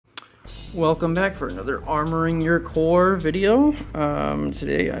Welcome back for another Armoring Your Core video.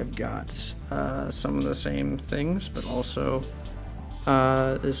 Today I've got some of the same things, but also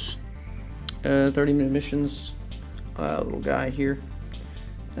this 30-minute missions little guy here.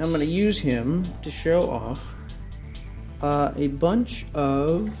 I'm going to use him to show off a bunch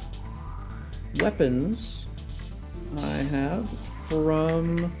of weapons I have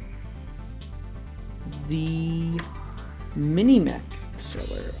from the Minimech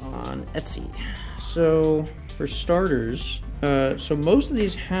seller on Etsy. So for starters, so most of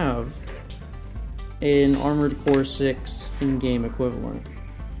these have an Armored Core 6 in-game equivalent.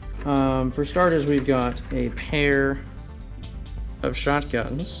 For starters, we've got a pair of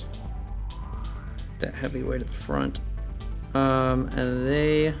shotguns, that heavyweight at the front, and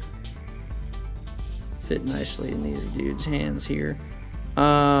they fit nicely in these dudes' hands here.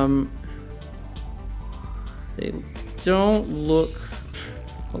 They don't look,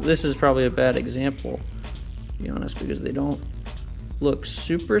 well, this is probably a bad example, to be honest, because they don't look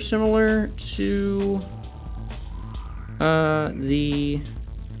super similar to the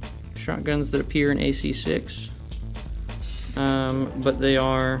shotguns that appear in AC6, but they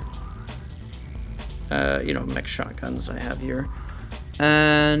are, mech shotguns I have here.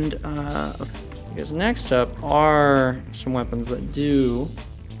 And because next up are some weapons that do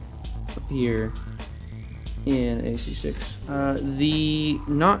appear in AC6. The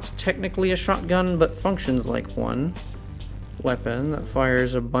not technically a shotgun, but functions like one weapon that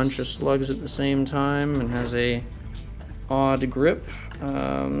fires a bunch of slugs at the same time and has a odd grip.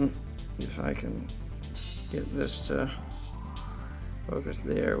 If I can get this to focus,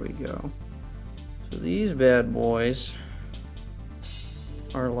 there we go. So these bad boys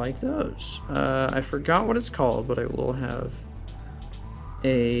are like those. I forgot what it's called, but I will have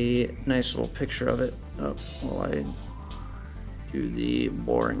a nice little picture of it up while I do the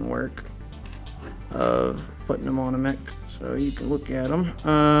boring work of putting them on a mech, so you can look at them.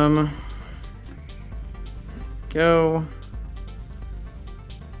 Go.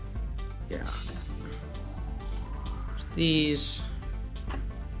 Yeah. There's these.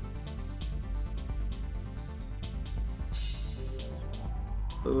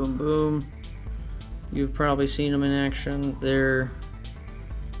 Boom, boom. You've probably seen them in action. They're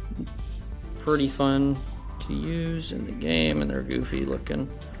pretty fun to use in the game, and they're goofy looking.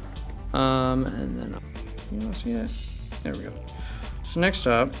 And then, you want to see that? There we go. So next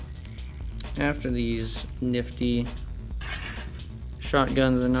up, after these nifty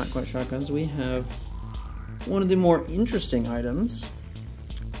shotguns and not quite shotguns, we have one of the more interesting items,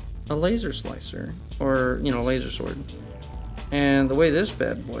 a laser slicer, or, laser sword. And the way this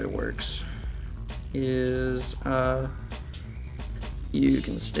bad boy works is you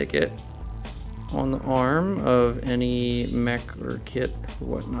can stick it on the arm of any mech or kit or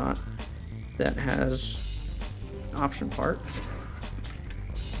whatnot that has an option part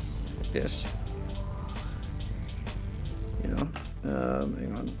like this. Hang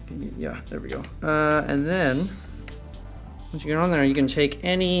on. Yeah, there we go. And then once you get on there, you can take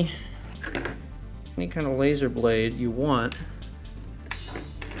any kind of laser blade you want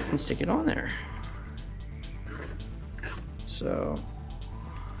and stick it on there. So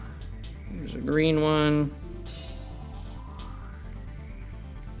here's a green one.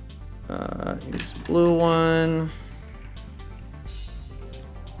 Here's a blue one.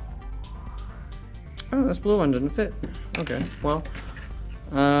 Oh, this blue one didn't fit. Okay, well,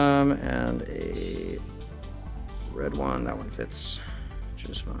 and a red one. That one fits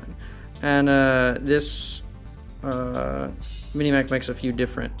just fine. And this Minimech makes a few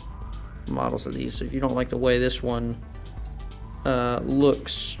different models of these. So if you don't like the way this one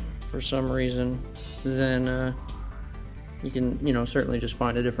looks for some reason, then you can, certainly just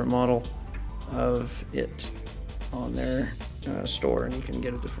find a different model of it on their store, and you can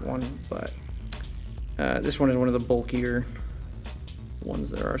get a different one. But this one is one of the bulkier ones.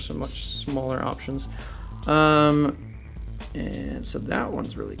 There are some much smaller options, and so that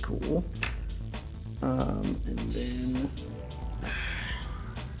one's really cool. And then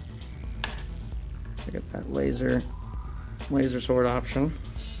I got that laser sword option.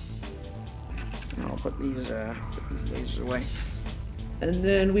 And I'll put these lasers away. And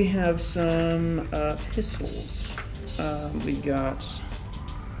then we have some pistols. We've got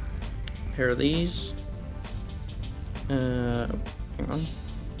a pair of these. Hang on.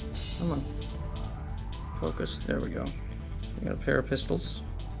 Come on. Focus. There we go. We got a pair of pistols.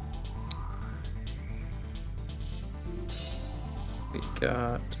 We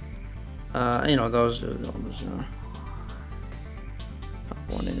got, those. Pop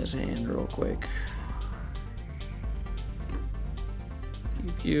one in his hand real quick.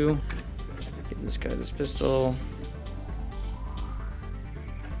 Pew pew. this guy this pistol.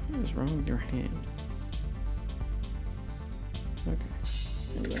 What is wrong with your hand? Okay.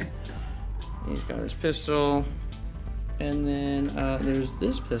 Anyway, he's got his pistol. And then there's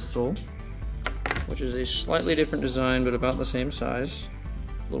this pistol, which is a slightly different design, but about the same size.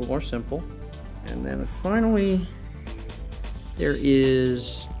 A little more simple. And then finally, there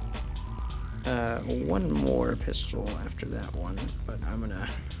is one more pistol after that one, but I'm gonna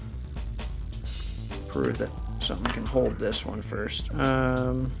prove that something can hold this one first.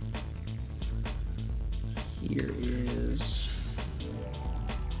 Here is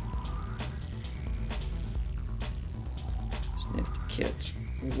nifty kit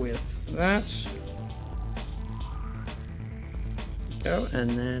with that. Go, and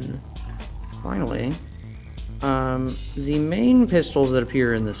then finally, the main pistols that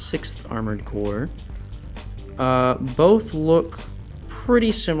appear in the 6th Armored Corps both look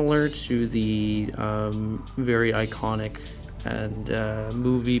pretty similar to the very iconic and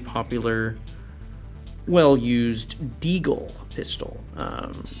movie popular, well-used Deagle pistol,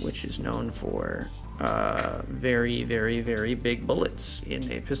 which is known for very, very, very big bullets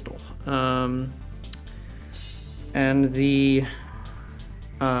in a pistol. And the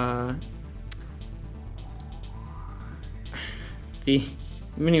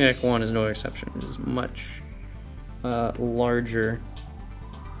Minimech one is no exception. It is much larger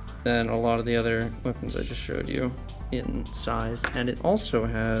than a lot of the other weapons I just showed you in size, and it also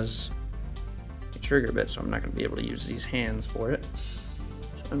has a trigger bit, so I'm not going to be able to use these hands for it.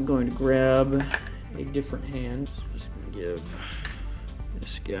 So I'm going to grab a different hand. Just going to give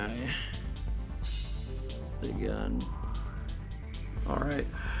this guy the gun. Alright.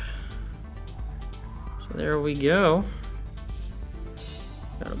 So there we go.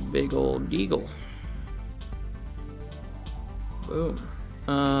 Got a big old Deagle. Boom.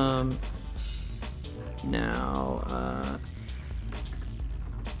 Now,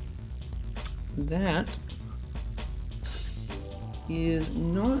 that is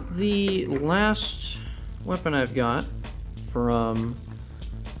not the last weapon I've got from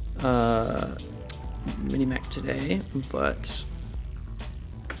Minimech today, but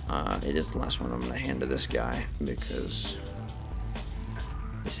it is the last one I'm going to hand to this guy because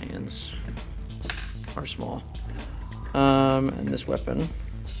his hands are small. And this weapon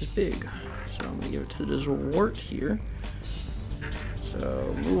is big, so I'm going to give it to the Wart here.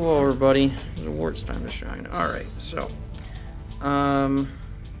 So move over, buddy. The Wart's time to shine. Alright, so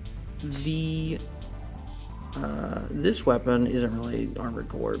this weapon isn't really Armored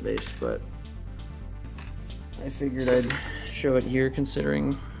Corps based, but I figured I'd show it here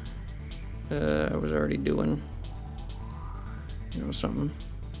considering I was already doing, you know, something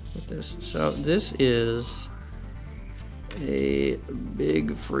with this. So this is a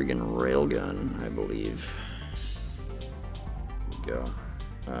big friggin' railgun, I believe. There we go.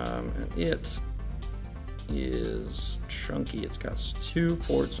 And it is chunky. It's got 2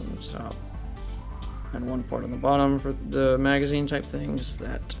 ports on the top and 1 port on the bottom for the magazine type things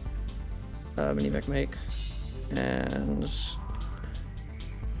that Minimech make. And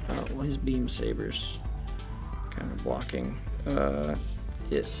well, his beam sabers kind of blocking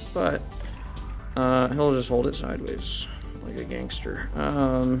it, but he'll just hold it sideways like a gangster.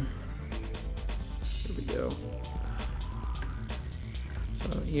 Here we go.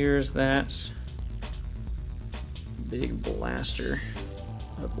 So here's that big blaster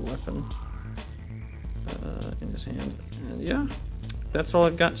of a weapon in his hand. And yeah, that's all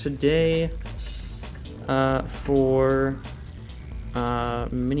I've got today for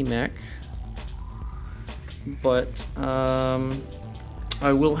Minimech. But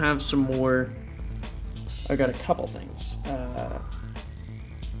I will have some more. I've got a couple things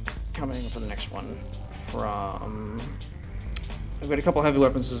coming for the next one. I've got a couple heavy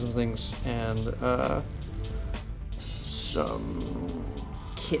weapon system things and some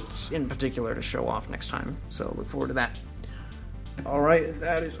kits in particular to show off next time. So look forward to that. Alright,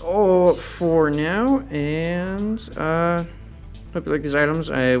 that is all for now, and hope you like these items.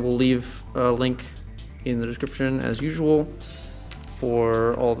 I will leave a link in the description as usual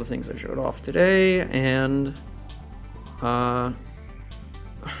for all the things I showed off today, and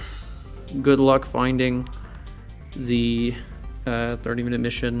good luck finding the 30-minute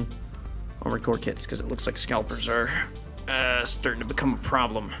mission Armored Corps kits, because it looks like scalpers are starting to become a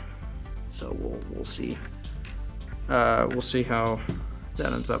problem. So we'll see. We'll see how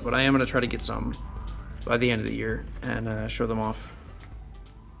that ends up, but I am going to try to get some by the end of the year and show them off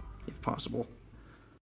if possible.